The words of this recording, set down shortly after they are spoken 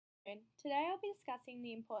children. Today I'll be discussing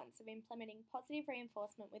the importance of implementing positive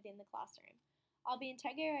reinforcement within the classroom. I'll be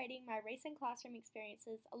integrating my recent classroom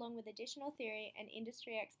experiences along with additional theory and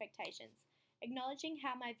industry expectations, acknowledging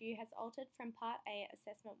how my view has altered from Part A,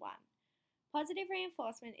 Assessment 1. Positive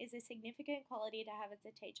reinforcement is a significant quality to have as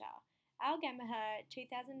a teacher. Al Gambler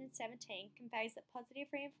 2017 conveys that positive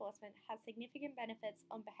reinforcement has significant benefits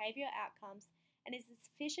on behavioural outcomes and is a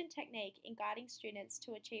sufficient technique in guiding students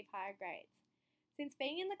to achieve higher grades. Since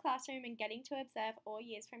being in the classroom and getting to observe all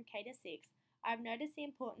years from K to 6, I have noticed the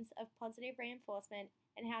importance of positive reinforcement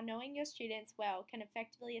and how knowing your students well can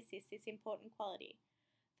effectively assist this important quality.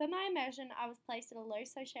 For my immersion, I was placed at a low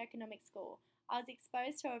socioeconomic school. I was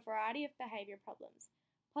exposed to a variety of behaviour problems.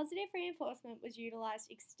 Positive reinforcement was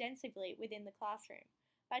utilised extensively within the classroom.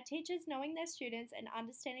 By teachers knowing their students and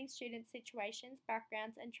understanding students' situations,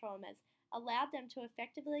 backgrounds and traumas allowed them to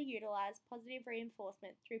effectively utilise positive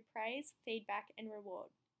reinforcement through praise, feedback and reward.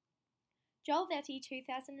 Joel Vetti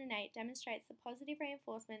 2008 demonstrates that positive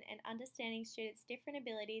reinforcement and understanding students' different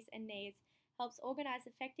abilities and needs helps organise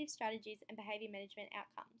effective strategies and behaviour management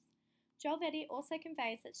outcomes. Joel Vetti also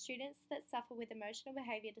conveys that students that suffer with emotional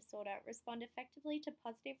behaviour disorder respond effectively to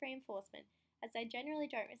positive reinforcement as they generally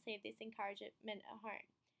don't receive this encouragement at home.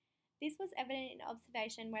 This was evident in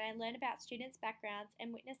observation when I learned about students' backgrounds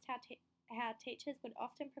and witnessed how teachers would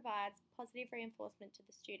often provide positive reinforcement to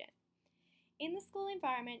the student. In the school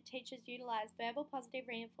environment, teachers utilise verbal positive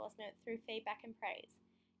reinforcement through feedback and praise.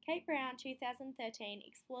 Kate Brown 2013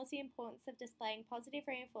 explores the importance of displaying positive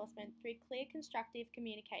reinforcement through clear constructive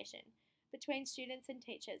communication between students and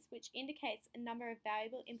teachers, which indicates a number of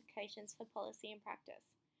valuable implications for policy and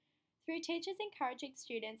practice. Through teachers encouraging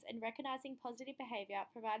students and recognising positive behaviour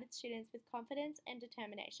provided students with confidence and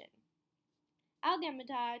determination. Al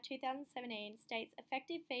Gambler 2017 states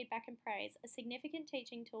effective feedback and praise are significant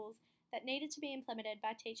teaching tools that needed to be implemented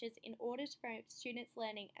by teachers in order to promote students'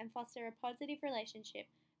 learning and foster a positive relationship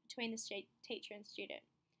between the teacher and student.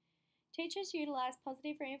 Teachers utilised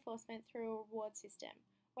positive reinforcement through a reward system.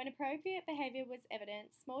 When appropriate behaviour was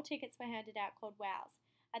evident, small tickets were handed out called wows.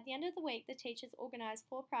 At the end of the week, the teachers organised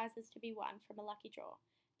 4 prizes to be won from a lucky draw.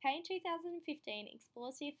 Payne 2015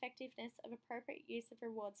 explores the effectiveness of appropriate use of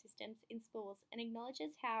reward systems in schools and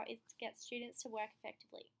acknowledges how it gets students to work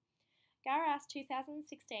effectively. Garras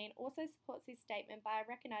 2016 also supports this statement by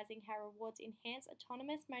recognising how rewards enhance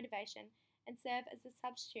autonomous motivation and serve as a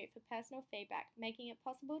substitute for personal feedback, making it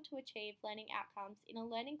possible to achieve learning outcomes in a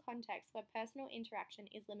learning context where personal interaction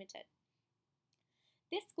is limited.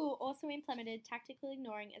 This school also implemented tactical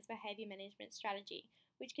ignoring as a behaviour management strategy,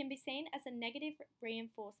 which can be seen as a negative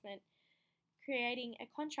reinforcement, creating a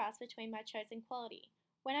contrast between my chosen quality.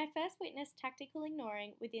 When I first witnessed tactical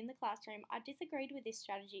ignoring within the classroom, I disagreed with this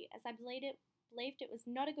strategy as I believed it was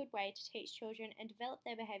not a good way to teach children and develop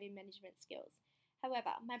their behaviour management skills.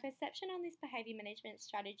 However, my perception on this behaviour management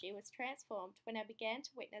strategy was transformed when I began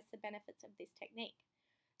to witness the benefits of this technique.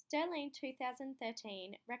 Sterling 2013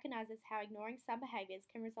 recognises how ignoring some behaviours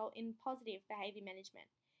can result in positive behaviour management.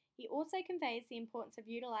 He also conveys the importance of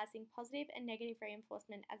utilising positive and negative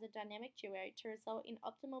reinforcement as a dynamic duo to result in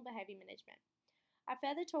optimal behaviour management. I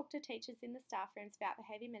further talked to teachers in the staff rooms about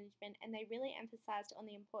behaviour management and they really emphasised on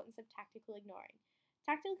the importance of tactical ignoring.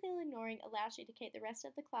 Tactical ignoring allows you to keep the rest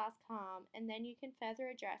of the class calm and then you can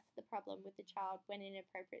further address the problem with the child when in an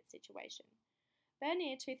appropriate situation.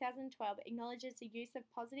 Bernier 2012 acknowledges the use of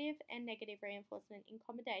positive and negative reinforcement in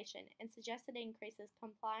combination and suggests that it increases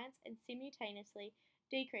compliance and simultaneously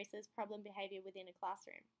decreases problem behaviour within a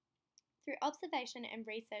classroom. Through observation and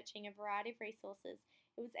researching a variety of resources,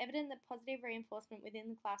 it was evident that positive reinforcement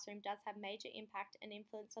within the classroom does have major impact and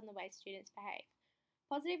influence on the way students behave.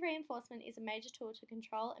 Positive reinforcement is a major tool to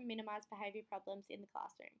control and minimise behaviour problems in the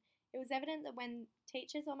classroom. It was evident that when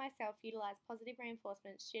teachers or myself utilised positive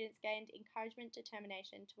reinforcement, students gained encouragement,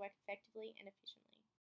 determination to work effectively and efficiently.